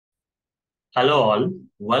Hello all,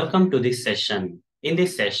 welcome to this session. In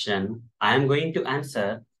this session, I am going to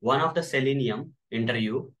answer one of the Selenium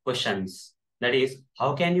interview questions. That is,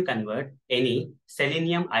 how can you convert any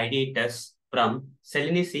Selenium IDE tests from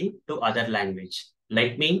Selenese to other language?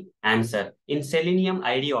 Let me answer. In Selenium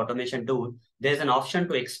IDE automation tool, there is an option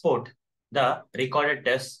to export the recorded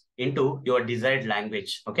tests into your desired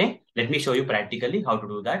language. Okay, let me show you practically how to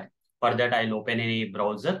do that. For that, I'll open a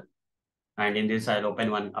browser. And in this, I'll open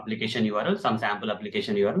one application URL, some sample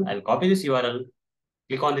application URL. I'll copy this URL,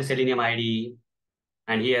 click on the Selenium IDE,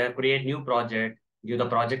 and here create new project, give the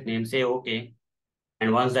project name, say OK.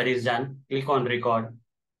 And once that is done, click on record,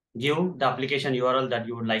 give the application URL that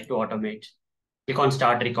you would like to automate. Click on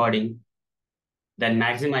start recording, then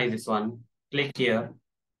maximize this one, click here,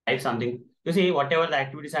 type something. You see, whatever the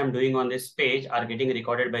activities I'm doing on this page are getting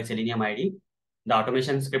recorded by Selenium IDE. The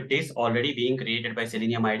automation script is already being created by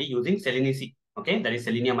Selenium IDE using Selenese. Okay, that is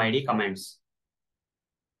Selenium IDE commands.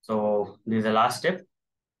 So this is the last step.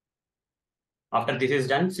 After this is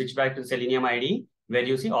done, switch back to Selenium IDE, where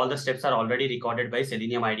you see all the steps are already recorded by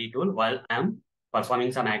Selenium IDE tool while I'm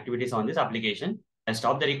performing some activities on this application. I'll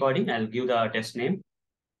stop the recording. I'll give the test name.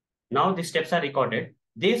 Now the steps are recorded.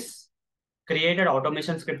 This created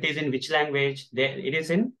automation script is in which language? It is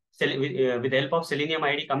in with the help of Selenium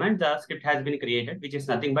IDE command. The script has been created, which is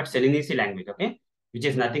nothing but Selenese language. Okay, which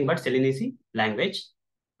is nothing but Selenese language.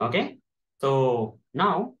 Okay, so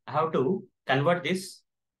now I have to convert this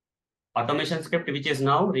automation script, which is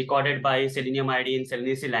now recorded by Selenium IDE in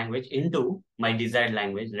Selenese language, into my desired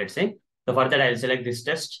language. Let's say. So for that, I'll select this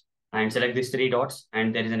test and select these three dots,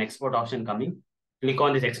 and there is an export option coming. Click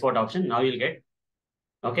on this export option. Now you'll get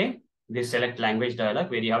this select language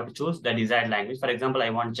dialog where you have to choose the desired language. For example, I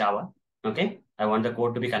want Java. Okay, I want the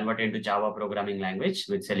code to be converted into Java programming language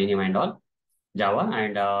with Selenium and all Java,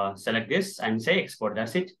 and select this and say export.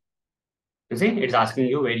 That's it. You see, it's asking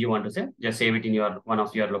you where you want to save. Just save it in your one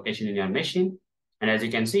of your location in your machine. And as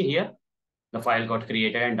you can see here, the file got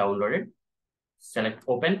created and downloaded. Select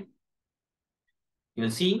open. You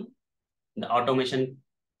will see the automation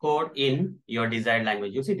code in your desired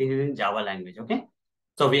language. You see, this is in Java language. Okay.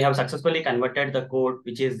 So we have successfully converted the code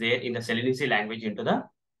which is there in the Selenese language into the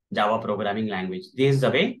Java programming language. This is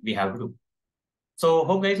the way we have to do. So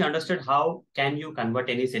hope guys you understood how can you convert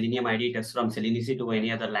any Selenium IDE test from Selenese to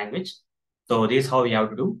any other language. So this is how we have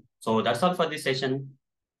to do. So that's all for this session.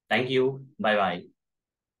 Thank you. Bye-bye.